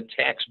at the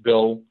tax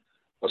bill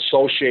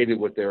associated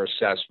with their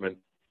assessment.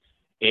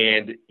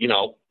 And,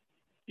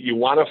 you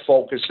want to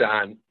focus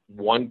on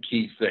one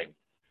key thing.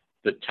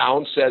 The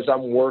town says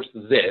I'm worth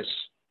this,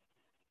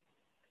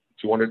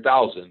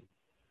 $200,000.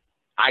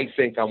 I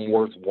think I'm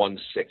worth $160,000.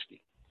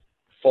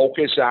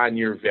 Focus on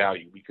your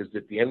value, because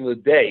at the end of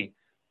the day,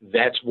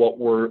 that's what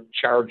we're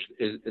charged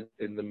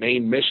in the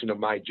main mission of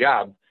my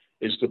job,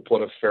 is to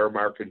put a fair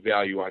market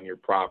value on your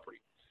property.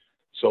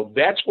 So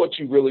that's what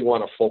you really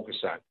want to focus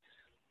on.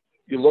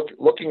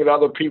 Looking at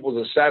other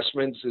people's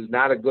assessments is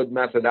not a good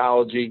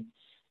methodology.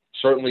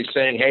 Certainly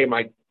saying, hey,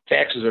 my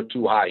taxes are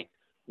too high.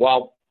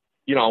 Well,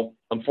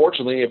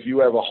 unfortunately, if you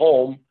have a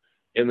home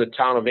in the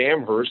town of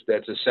Amherst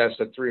that's assessed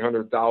at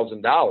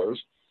 $300,000,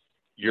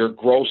 your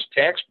gross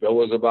tax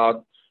bill is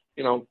about,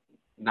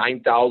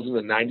 $9,000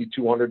 and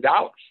 $9,200.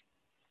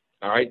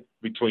 All right,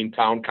 between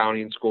town,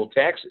 county, and school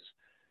taxes.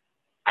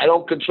 I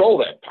don't control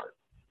that part.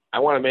 I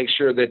want to make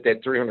sure that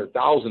that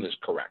 $300,000 is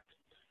correct.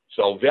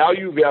 So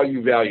value.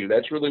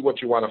 That's really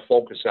what you want to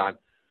focus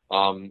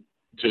on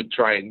to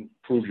try and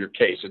prove your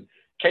case. And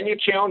can you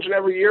challenge it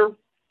every year?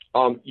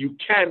 You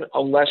can,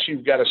 unless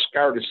you've got a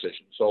SCAR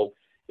decision. So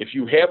if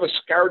you have a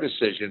SCAR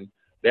decision,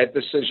 that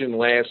decision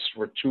lasts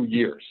for 2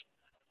 years.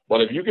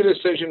 But if you get a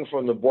decision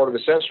from the Board of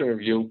Assessment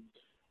Review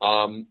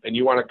and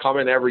you want to come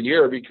in every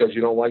year because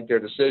you don't like their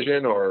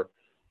decision or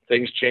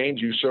things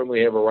change, you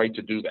certainly have a right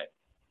to do that.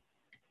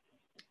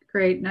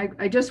 Great. And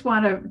I just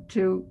want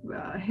to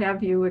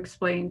have you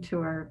explain to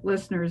our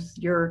listeners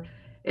your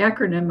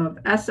acronym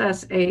of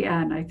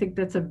SSAN. I think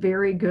that's a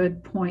very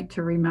good point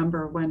to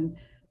remember when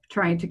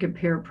trying to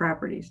compare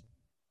properties.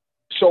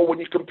 So when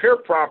you compare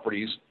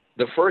properties,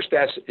 the first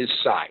S is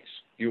size.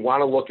 You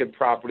want to look at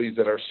properties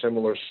that are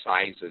similar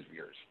size as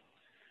yours.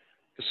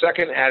 The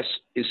second S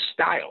is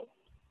style.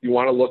 You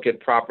want to look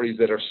at properties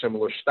that are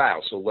similar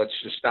style. So let's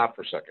just stop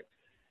for a second.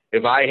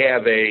 If I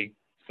have a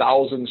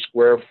 1,000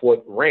 square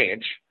foot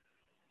ranch,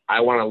 I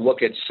want to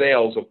look at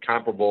sales of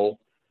comparable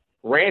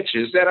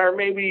ranches that are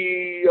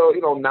maybe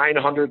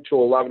 900 to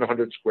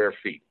 1,100 square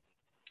feet.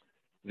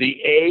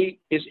 The A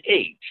is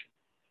age.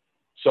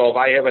 So if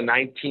I have a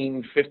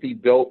 1950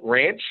 built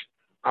ranch,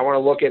 I want to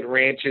look at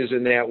ranches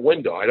in that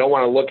window. I don't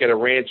want to look at a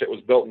ranch that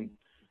was built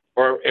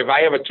or if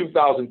I have a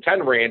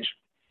 2010 ranch,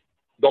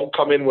 don't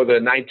come in with a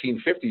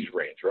 1950s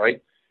ranch,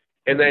 right?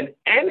 And then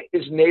N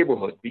is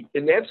neighborhood,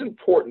 and that's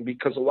important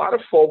because a lot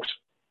of folks,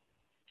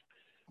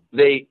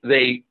 they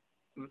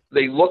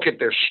look at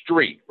their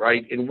street,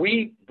 right? And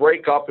we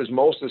break up, as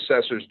most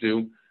assessors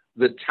do,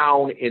 the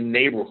town in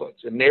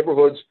neighborhoods. And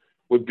neighborhoods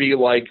would be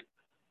like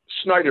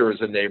Snyder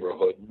is a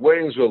neighborhood,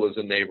 Waynesville is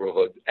a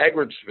neighborhood,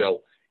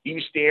 Eggertsville,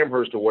 East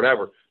Amherst, or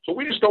whatever. So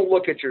we just don't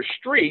look at your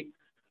street,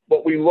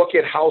 but we look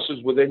at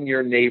houses within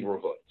your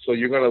neighborhood. So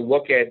you're going to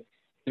look at,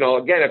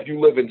 again, if you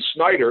live in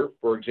Snyder,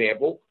 for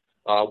example,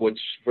 which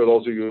for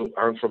those of you who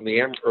aren't from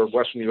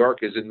Western New York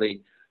is in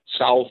the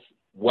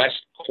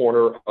southwest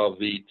corner of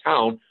the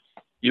town,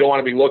 you don't want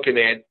to be looking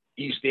at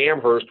East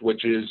Amherst,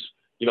 which is,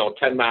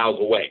 10 miles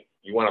away.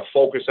 You want to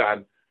focus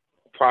on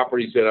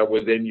properties that are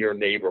within your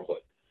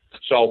neighborhood.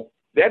 So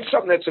that's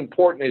something that's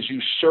important as you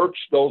search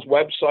those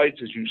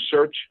websites, as you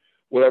search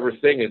whatever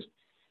thing is,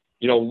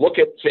 look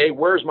at, say,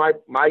 where's my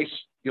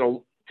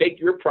take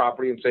your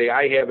property and say,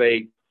 I have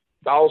a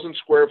 1,000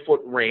 square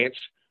foot ranch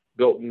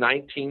built in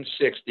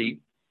 1960,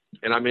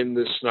 and I'm in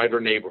this Snyder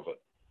neighborhood.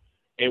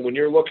 And when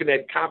you're looking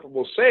at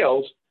comparable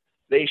sales,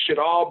 they should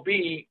all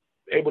be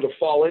able to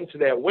fall into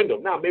that window.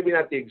 Now, maybe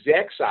not the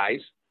exact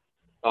size,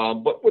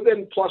 but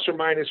within plus or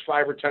minus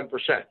 5 or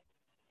 10%.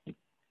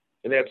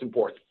 And that's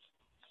important.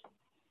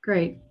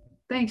 Great.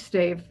 Thanks,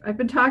 Dave. I've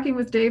been talking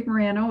with Dave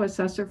Marrano,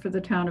 assessor for the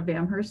Town of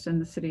Amherst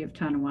and the City of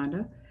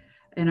Tonawanda.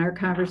 And our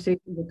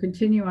conversation will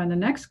continue on the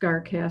next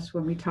GARcast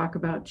when we talk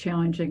about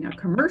challenging a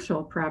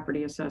commercial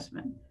property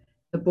assessment,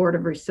 the Board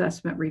of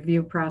Assessment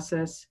review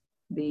process,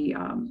 the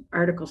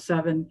Article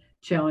 7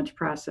 challenge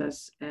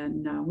process,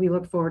 and we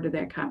look forward to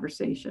that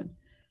conversation.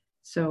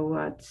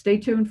 So stay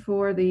tuned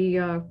for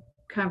the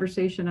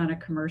conversation on a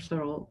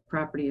commercial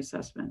property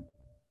assessment.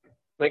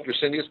 Thank you,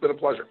 Cindy. It's been a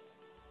pleasure.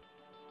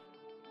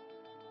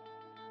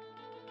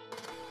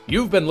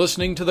 You've been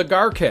listening to the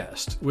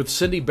GARcast with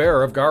Cindy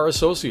Baire of Gar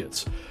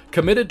Associates,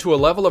 committed to a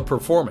level of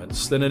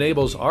performance that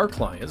enables our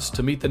clients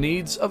to meet the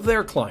needs of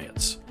their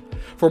clients.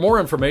 For more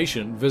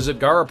information, visit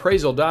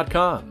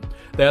garappraisal.com.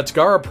 That's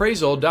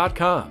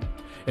garappraisal.com.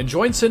 And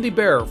join Cindy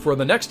Baire for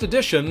the next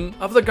edition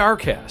of the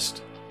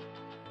GARcast.